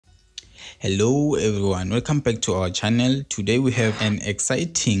Hello everyone, welcome back to our channel. Today we have an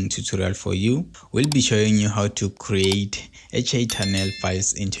exciting tutorial for you. We'll be showing you how to create HA tunnel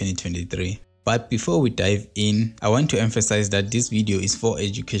files in 2023. But before we dive in, I want to emphasize that this video is for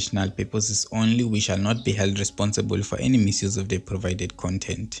educational purposes only. We shall not be held responsible for any misuse of the provided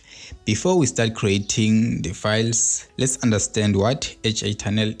content. Before we start creating the files, let's understand what HA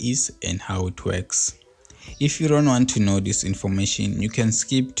tunnel is and how it works. If you don't want to know this information, you can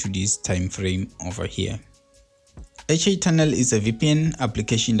skip to this time frame over here. HA tunnel is a VPN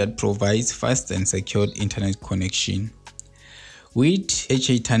application that provides fast and secured internet connection. With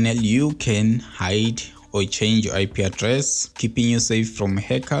HA tunnel, you can hide or change your IP address, keeping you safe from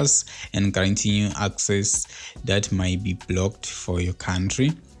hackers and guaranteeing you access that might be blocked for your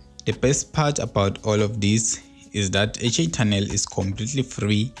country. The best part about all of this is that HA tunnel is completely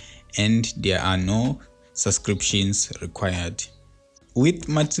free and there are no subscriptions required. With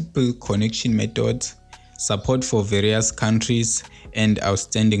multiple connection methods, support for various countries, and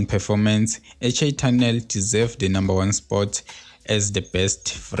outstanding performance, HA tunnel deserves the #1 spot as the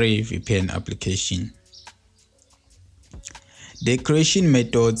best free VPN application. The creation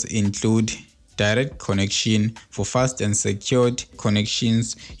methods include direct connection for fast and secured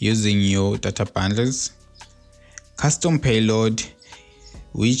connections using your data bundles, custom payload,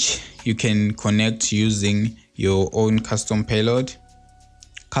 which you can connect using your own custom payload,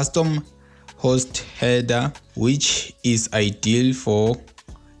 custom host header, which is ideal for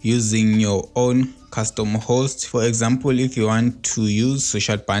using your own custom host. For example, if you want to use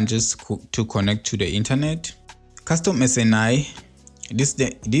social bundles to connect to the internet, custom SNI.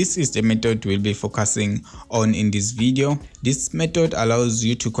 This is the method we'll be focusing on in this video. This method allows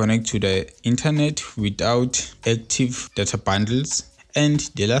you to connect to the internet without active data bundles. And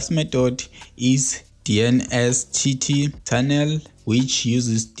the last method is DNS-TT tunnel, which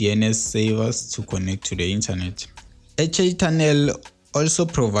uses DNS servers to connect to the internet. HA tunnel also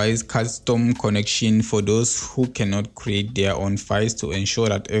provides custom connection for those who cannot create their own files to ensure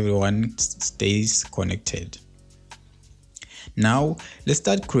that everyone stays connected. Now let's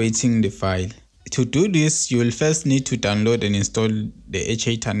start creating the file. To do this, you will first need to download and install the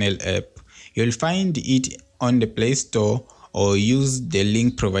HA tunnel app. You'll find it on the Play Store or use the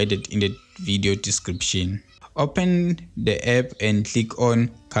link provided in the video description. Open the app and click on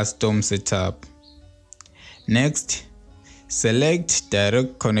Custom Setup. Next, select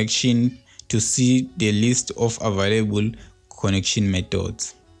Direct Connection to see the list of available connection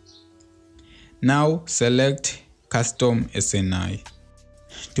methods. Now select Custom SNI.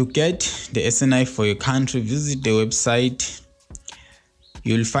 To get the SNI for your country, visit the website.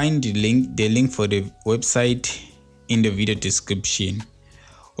 You'll find the link for the website in the video description.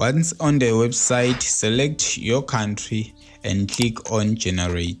 Once on the website, select your country and click on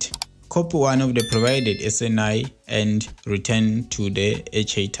Generate. Copy one of the provided SNI and return to the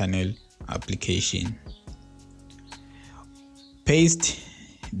HA tunnel application. Paste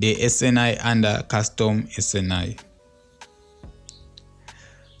the SNI under Custom SNI.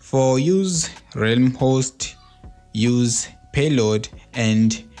 For use realm host, use payload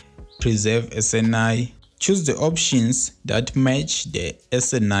and preserve SNI. Choose the options that match the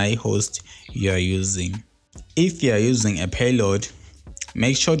SNI host you are using. If you are using a payload,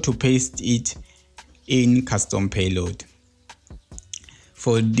 make sure to paste it in custom payload.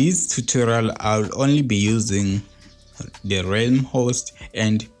 For this tutorial, I'll only be using the realm host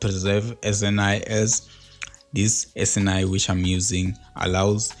and preserve SNI, as this SNI which I'm using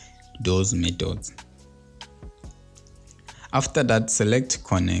allows those methods. After that, select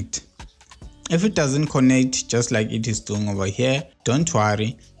connect. If it doesn't connect just like it is doing over here, don't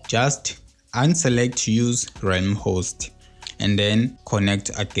worry, just unselect use realm host and then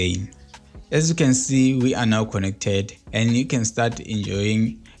connect again. As you can see, we are now connected and you can start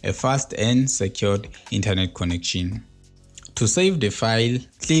enjoying a fast and secured internet connection. To save the file,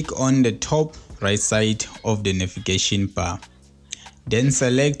 click on the top right side of the navigation bar. Then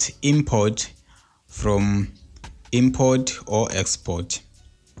select import from import or export.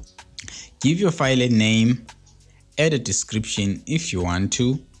 Give your file a name, add a description if you want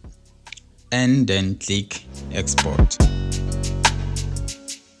to, and then click export.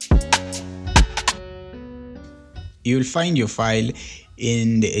 You'll find your file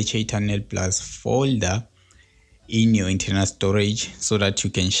in the HA tunnel plus folder in your internal storage so that you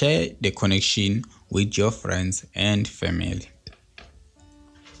can share the connection with your friends and family.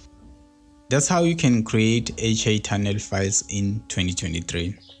 That's how you can create HA tunnel files in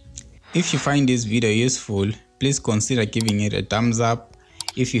 2023. If you find this video useful, please consider giving it a thumbs up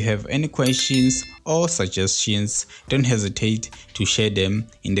If you have any questions or suggestions, don't hesitate to share them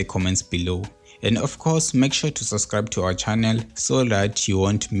in the comments below. And of course, make sure to subscribe to our channel so that you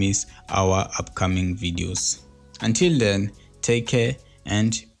won't miss our upcoming videos. Until then, take care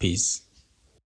and peace.